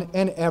anyone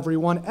and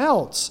everyone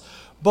else.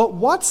 But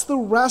what's the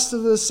rest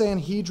of the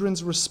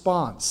Sanhedrin's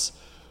response?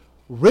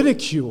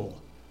 Ridicule.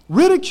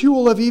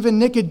 Ridicule of even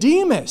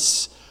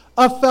Nicodemus,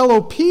 a fellow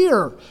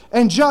peer,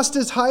 and just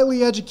as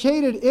highly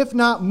educated, if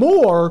not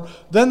more,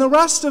 than the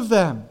rest of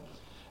them.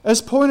 As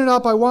pointed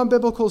out by one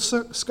biblical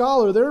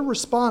scholar, their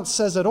response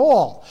says it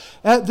all.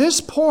 At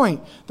this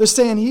point, the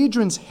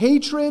Sanhedrin's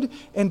hatred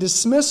and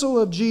dismissal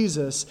of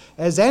Jesus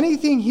as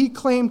anything he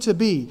claimed to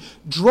be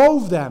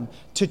drove them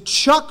to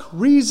chuck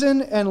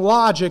reason and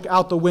logic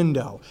out the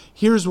window.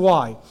 Here's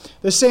why.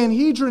 The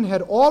Sanhedrin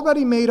had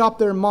already made up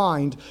their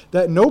mind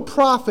that no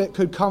prophet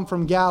could come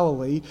from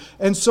Galilee,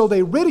 and so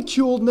they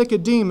ridiculed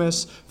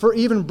Nicodemus for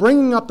even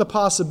bringing up the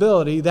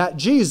possibility that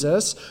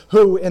Jesus,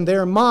 who in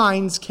their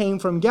minds came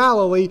from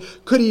Galilee,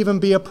 could even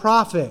be a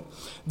prophet.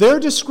 Their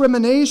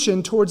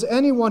discrimination towards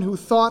anyone who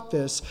thought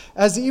this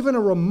as even a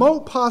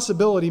remote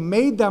possibility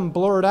made them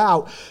blurt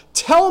out,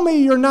 "Tell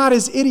me you're not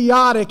as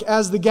idiotic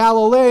as the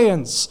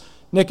Galileans,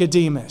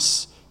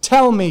 Nicodemus.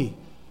 Tell me."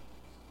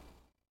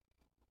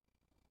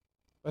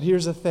 But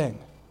here's the thing.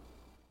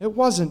 It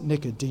wasn't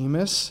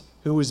Nicodemus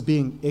who was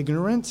being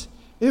ignorant.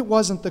 It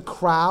wasn't the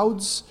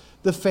crowds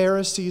the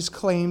Pharisees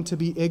claimed to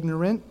be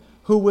ignorant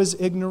who was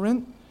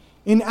ignorant.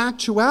 In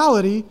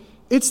actuality,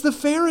 it's the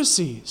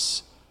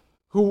Pharisees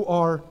who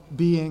are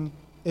being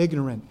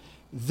ignorant.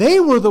 They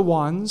were the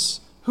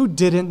ones who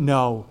didn't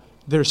know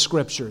their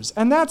scriptures.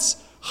 And that's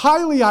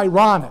highly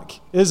ironic,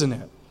 isn't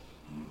it?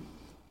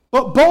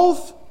 But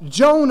both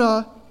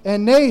Jonah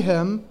and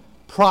Nahum,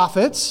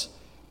 prophets,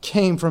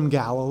 came from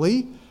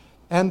Galilee,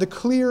 and the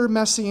clear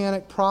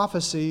messianic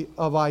prophecy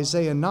of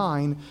Isaiah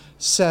 9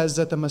 says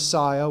that the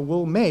Messiah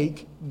will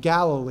make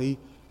Galilee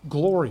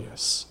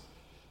glorious.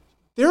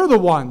 They're the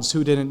ones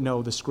who didn't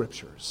know the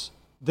scriptures.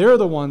 They're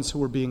the ones who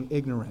were being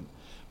ignorant.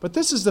 But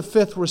this is the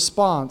fifth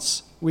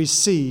response we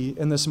see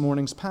in this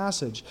morning's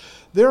passage.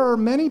 There are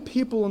many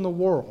people in the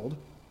world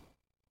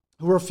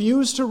who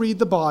refuse to read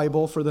the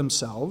Bible for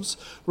themselves,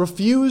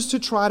 refuse to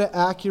try to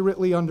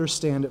accurately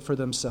understand it for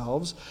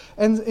themselves,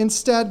 and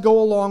instead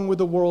go along with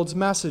the world's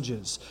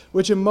messages,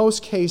 which in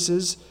most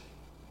cases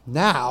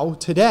now,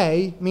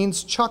 today,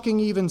 means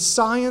chucking even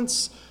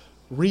science,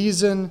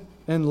 reason,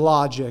 and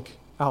logic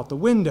out the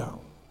window.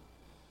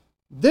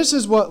 This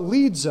is what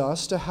leads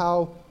us to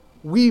how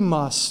we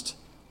must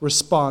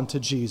respond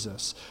to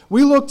Jesus.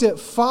 We looked at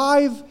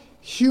 5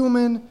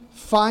 human,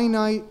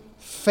 finite,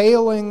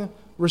 failing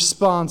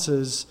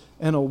responses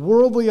and a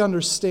worldly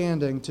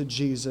understanding to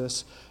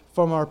Jesus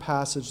from our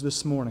passage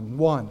this morning.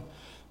 1,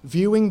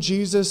 viewing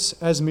Jesus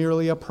as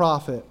merely a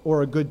prophet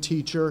or a good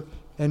teacher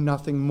and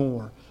nothing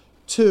more.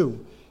 2,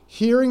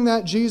 hearing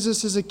that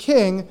Jesus is a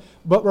king,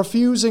 but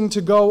refusing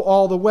to go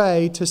all the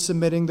way to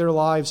submitting their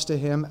lives to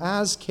him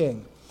as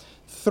king.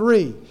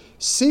 3,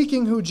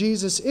 seeking who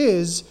Jesus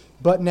is,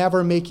 but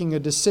never making a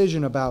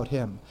decision about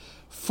him.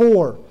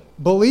 4,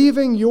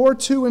 believing you're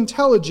too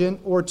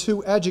intelligent or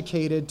too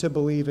educated to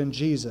believe in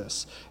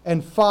Jesus.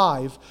 And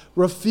 5,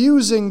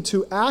 refusing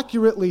to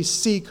accurately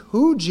seek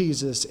who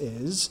Jesus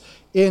is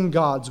in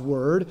God's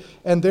word,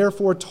 and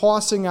therefore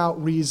tossing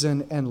out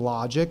reason and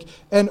logic,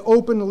 and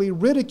openly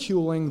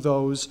ridiculing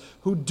those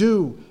who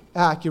do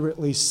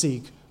accurately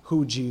seek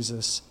who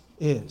Jesus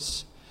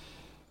is.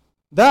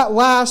 That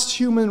last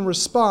human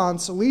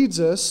response leads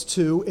us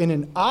to, in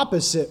an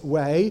opposite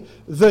way,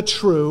 the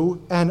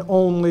true and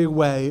only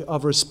way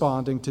of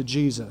responding to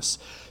Jesus.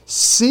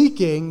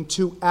 Seeking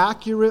to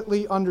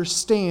accurately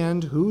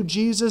understand who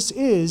Jesus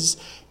is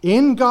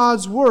in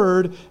God's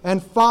word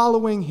and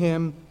following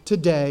him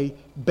today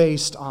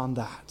based on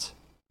that.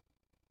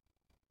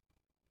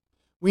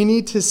 We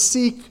need to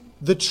seek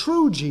the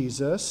true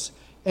Jesus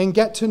and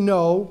get to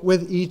know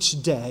with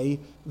each day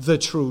the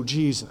true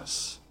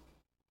Jesus.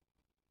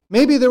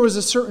 Maybe there was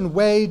a certain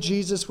way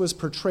Jesus was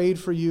portrayed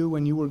for you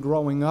when you were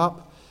growing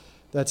up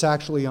that's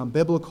actually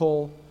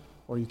unbiblical,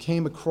 or you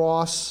came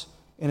across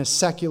in a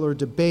secular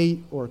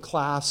debate or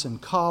class in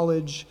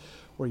college,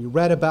 or you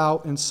read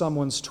about in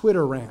someone's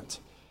Twitter rant.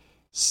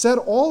 Set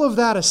all of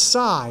that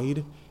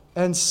aside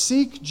and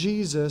seek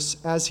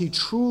Jesus as he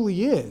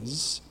truly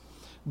is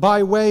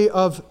by way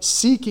of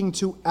seeking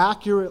to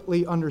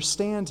accurately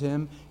understand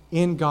him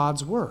in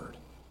God's Word.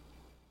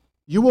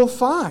 You will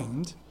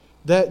find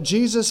that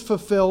Jesus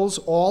fulfills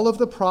all of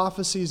the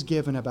prophecies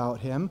given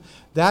about him,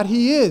 that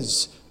he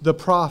is the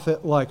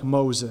prophet like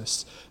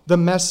Moses, the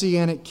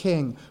Messianic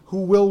king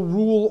who will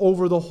rule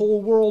over the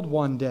whole world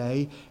one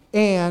day,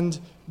 and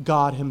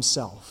God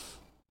himself.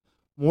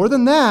 More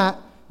than that,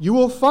 you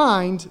will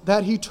find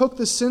that he took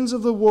the sins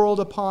of the world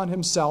upon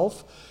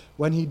himself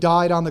when he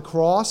died on the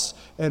cross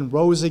and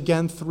rose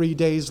again 3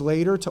 days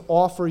later to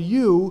offer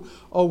you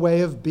a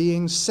way of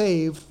being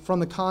saved from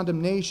the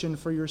condemnation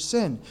for your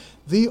sin.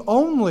 The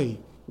only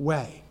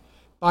way,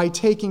 by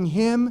taking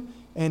him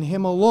and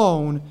him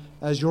alone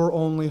as your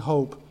only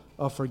hope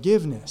of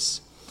forgiveness.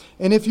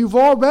 And if you've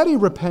already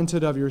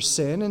repented of your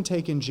sin and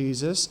taken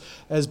Jesus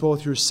as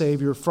both your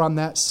Savior from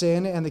that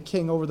sin and the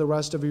King over the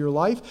rest of your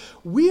life,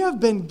 we have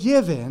been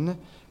given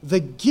the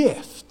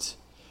gift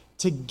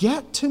to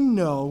get to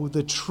know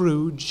the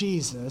true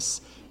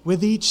Jesus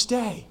with each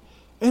day.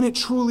 And it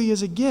truly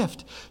is a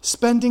gift.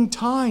 Spending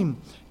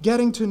time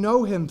getting to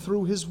know him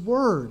through his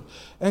word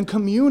and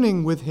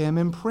communing with him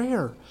in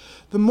prayer.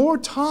 The more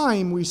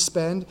time we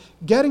spend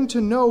getting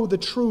to know the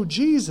true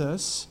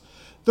Jesus,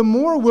 the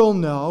more we'll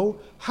know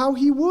how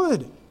he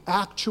would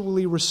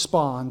actually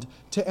respond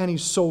to any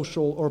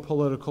social or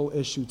political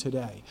issue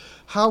today,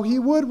 how he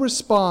would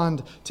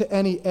respond to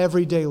any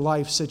everyday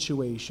life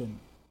situation,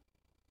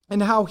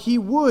 and how he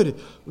would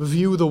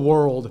view the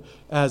world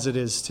as it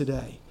is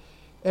today.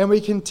 And we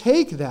can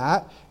take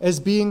that as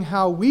being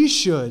how we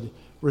should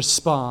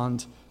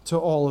respond to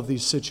all of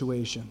these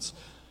situations.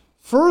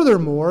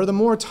 Furthermore, the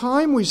more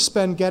time we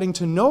spend getting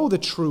to know the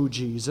true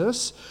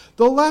Jesus,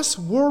 the less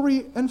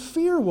worry and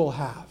fear we'll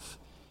have,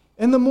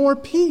 and the more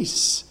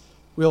peace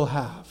we'll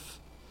have.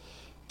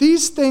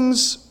 These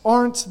things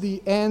aren't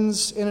the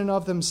ends in and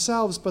of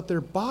themselves, but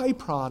they're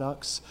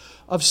byproducts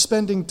of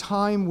spending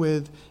time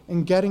with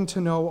and getting to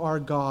know our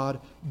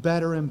God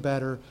better and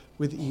better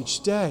with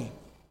each day.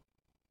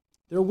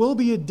 There will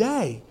be a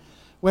day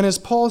when, as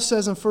Paul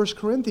says in 1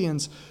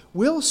 Corinthians,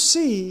 we'll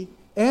see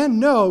and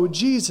know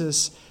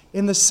Jesus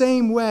in the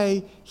same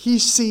way he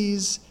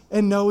sees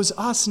and knows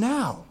us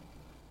now.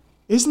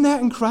 Isn't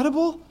that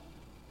incredible?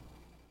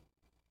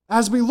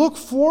 As we look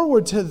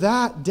forward to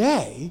that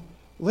day,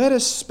 let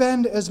us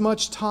spend as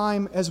much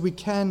time as we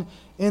can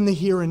in the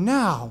here and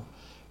now,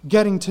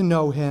 getting to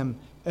know him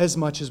as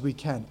much as we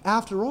can.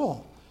 After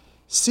all,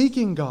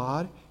 seeking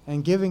God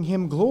and giving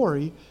him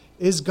glory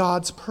is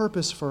God's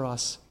purpose for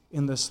us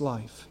in this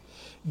life.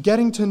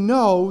 Getting to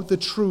know the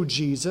true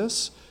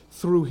Jesus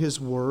through his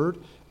word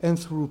and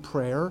through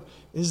prayer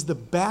is the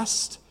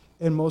best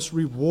and most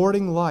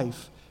rewarding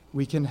life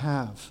we can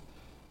have.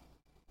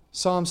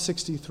 Psalm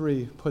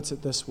 63 puts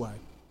it this way: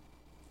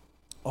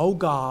 O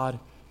God,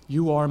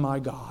 you are my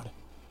God.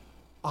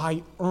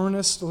 I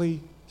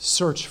earnestly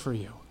search for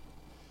you.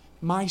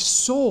 My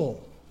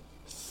soul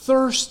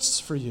thirsts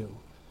for you.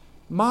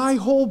 My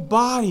whole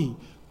body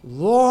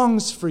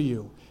longs for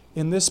you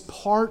in this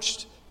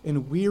parched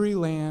and weary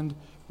land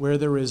where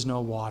there is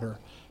no water.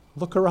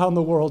 Look around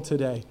the world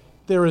today.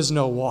 There is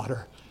no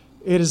water.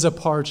 It is a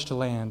parched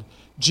land.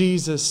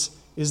 Jesus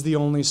is the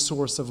only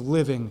source of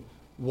living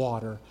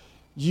water.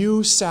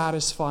 You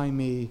satisfy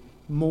me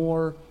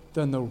more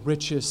than the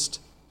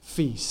richest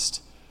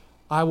feast.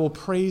 I will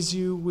praise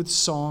you with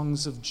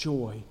songs of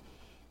joy.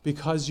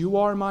 Because you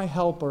are my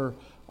helper,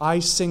 I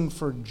sing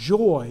for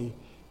joy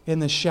in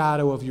the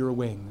shadow of your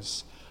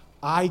wings.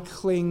 I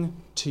cling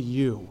to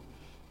you.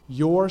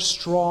 Your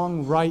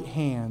strong right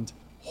hand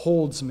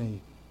holds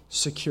me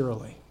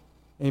securely.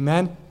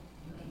 Amen?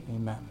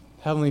 Amen.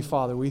 Heavenly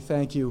Father, we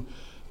thank you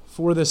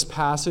for this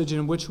passage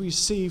in which we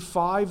see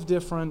 5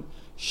 different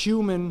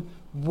human,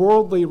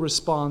 worldly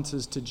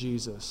responses to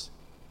Jesus.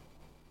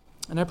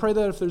 And I pray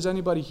that if there's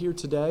anybody here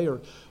today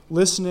or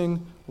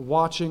listening,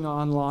 watching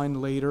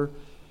online later,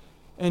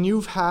 and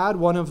you've had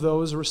one of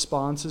those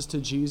responses to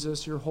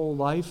Jesus your whole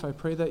life, I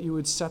pray that you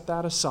would set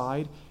that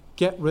aside,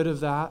 get rid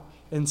of that,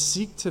 and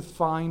seek to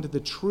find the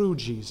true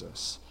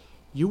Jesus.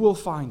 You will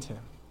find him.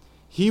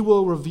 He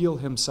will reveal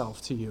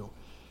himself to you.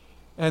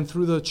 And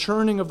through the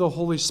churning of the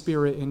Holy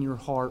Spirit in your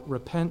heart,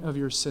 repent of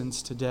your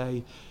sins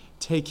today.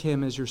 Take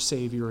him as your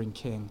Savior and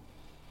King.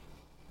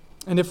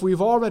 And if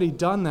we've already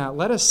done that,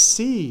 let us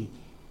see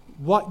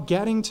what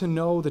getting to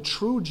know the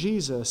true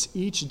Jesus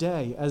each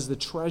day as the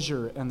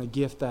treasure and the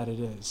gift that it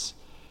is.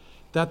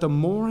 That the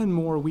more and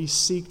more we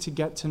seek to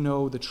get to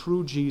know the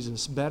true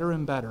Jesus better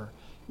and better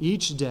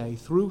each day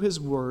through his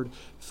word,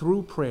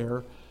 through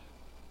prayer,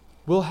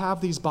 we'll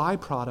have these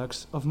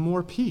byproducts of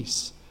more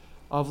peace,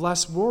 of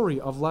less worry,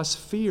 of less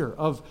fear,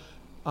 of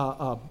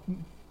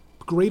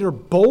greater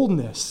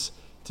boldness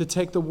to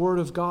take the Word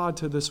of God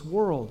to this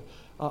world,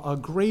 a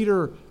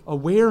greater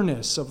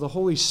awareness of the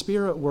Holy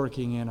Spirit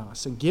working in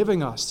us and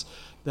giving us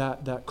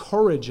that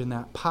courage and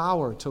that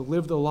power to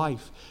live the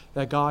life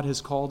that God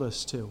has called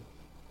us to.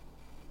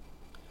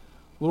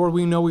 Lord,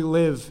 we know we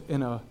live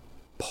in a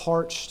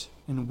parched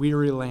and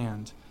weary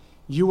land.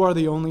 You are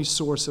the only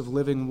source of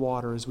living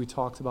water, as we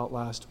talked about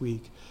last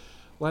week.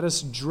 Let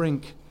us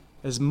drink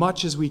as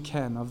much as we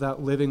can of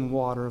that living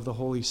water of the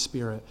Holy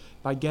Spirit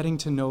by getting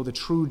to know the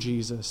true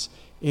Jesus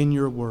in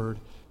your word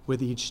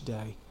with each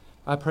day.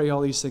 I pray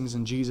all these things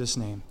in Jesus'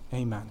 name.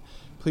 Amen.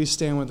 Please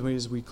stand with me as we